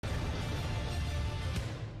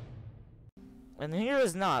And here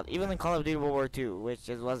is not, even in Call of Duty World War II, which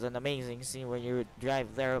was an amazing scene when you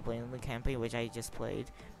drive the airplane in the campaign, which I just played,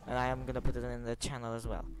 and I am gonna put it in the channel as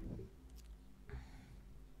well.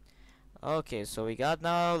 Okay, so we got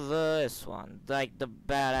now this one, like the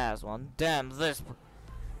badass one. Damn, this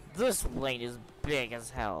plane is big as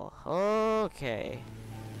hell. Okay,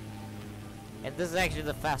 and this is actually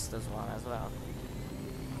the fastest one as well.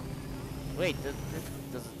 Wait,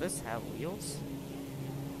 does this have wheels?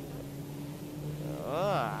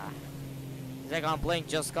 It's like I'm playing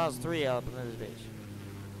Just Cause 3 up in this bitch.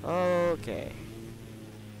 Okay.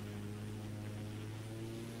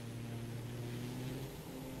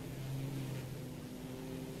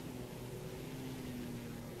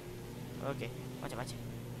 Okay, watch it.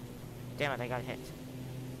 Damn it, I got hit.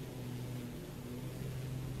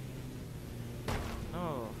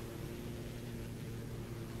 No.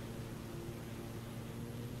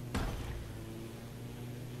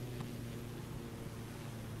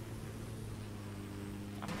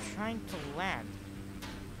 I'm trying to land,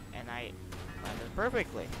 and I landed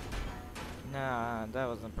perfectly. Nah, that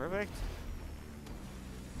wasn't perfect.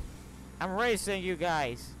 I'm racing you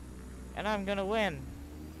guys, and I'm gonna win.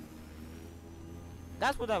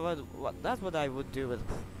 That's what I would do with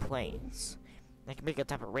planes. Like make a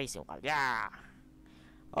type of racing one. Yeah.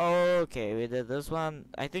 Okay, we did this one.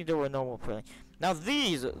 I think there were normal planes. Now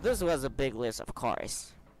this was a big list of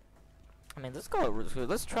cars. I mean, let's go.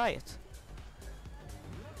 Let's try it.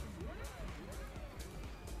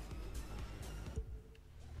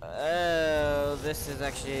 Oh, this is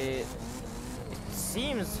actually. It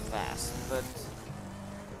seems fast, but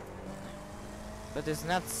it's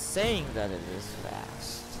not saying that it is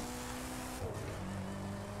fast.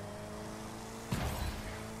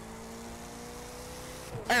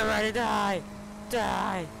 Everybody die!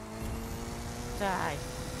 Die! Die!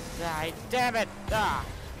 Die! Damn it! Ah!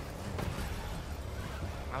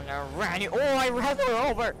 I'm gonna run you. Oh, I ran you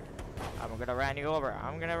over! I'm gonna run you over.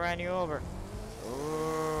 I'm gonna run you over.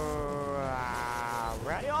 Ooh,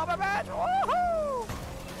 run you over, bitch! Woohoo!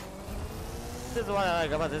 This is what I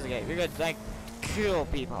like about this game. You could like kill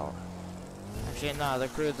people. Actually, no, the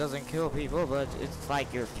crew doesn't kill people, but it's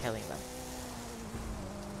like you're killing them.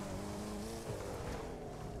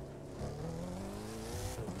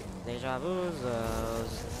 Deja vu's.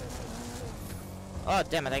 Oh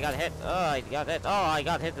damn it! I got hit. Oh, I got hit. Oh, I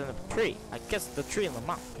got hit in the tree. I guess the tree in the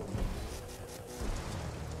mouth.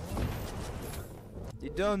 You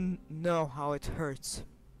don't know how it hurts.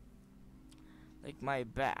 Like my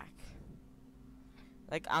back.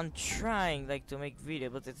 Like I'm trying like to make video,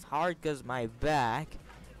 but it's hard because my back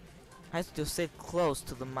has to sit close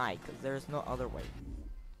to the mic. Cause there's no other way.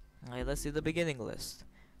 Alright, let's see the beginning list.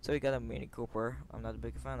 So we got a Mini Cooper. I'm not a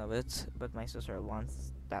big fan of it, but my sister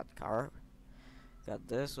wants that car. Got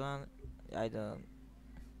this one. I don't.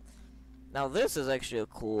 Now this is actually a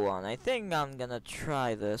cool one. I think I'm gonna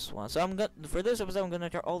try this one. So for this episode I'm gonna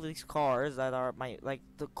try all these cars that are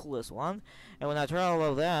the coolest one. And when I try all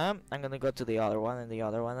of them, I'm gonna go to the other one and the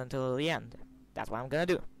other one until the end. That's what I'm gonna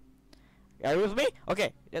do. Are you with me?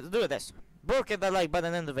 Okay, let's do this. Broke hit that like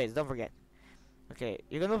button in the face, don't forget. Okay,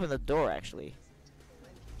 you're gonna open the door actually.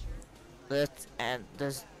 Let's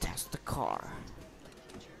test the car.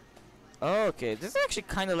 Okay, this is actually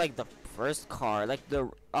kinda like the first car, like the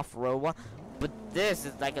off-road one, but this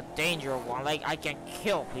is like a dangerous one. Like I can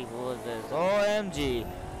kill people with this. OMG!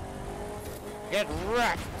 Get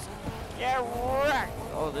wrecked! Get wrecked!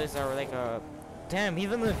 Oh, these are like a damn.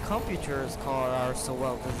 Even the computers car are so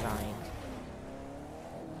well designed.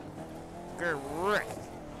 Get wrecked!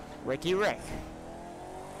 Ricky wreck!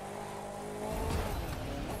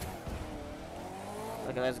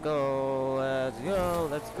 Okay, let's go. Let's go.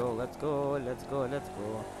 Let's go. Let's go. Let's go. Let's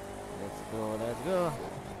go. Let's go, let's go.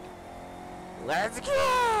 Let's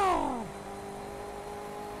go!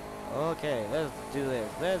 Okay, let's do this.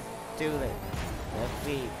 Let's do this. Let's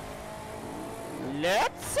see.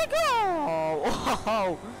 Let's go!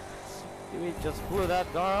 Whoa! We just flew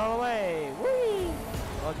that car away. Whee!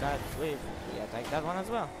 Oh god, sweet. Yeah, take that one as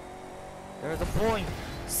well. There's a point.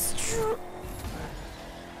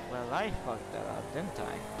 Well, I fucked that up, didn't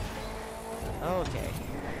I? Okay.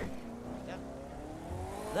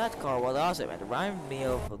 That car was awesome. It reminded me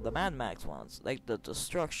of the Mad Max ones, like the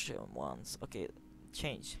destruction ones. Okay,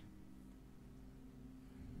 change.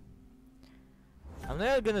 I'm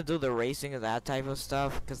not gonna do the racing and that type of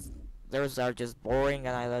stuff because those are just boring,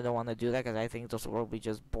 and I don't want to do that because I think those will be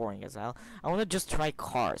just boring as hell. I want to just try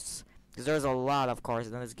cars because there's a lot of cars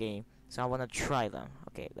in this game, so I want to try them.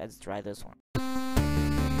 Okay, let's try this one.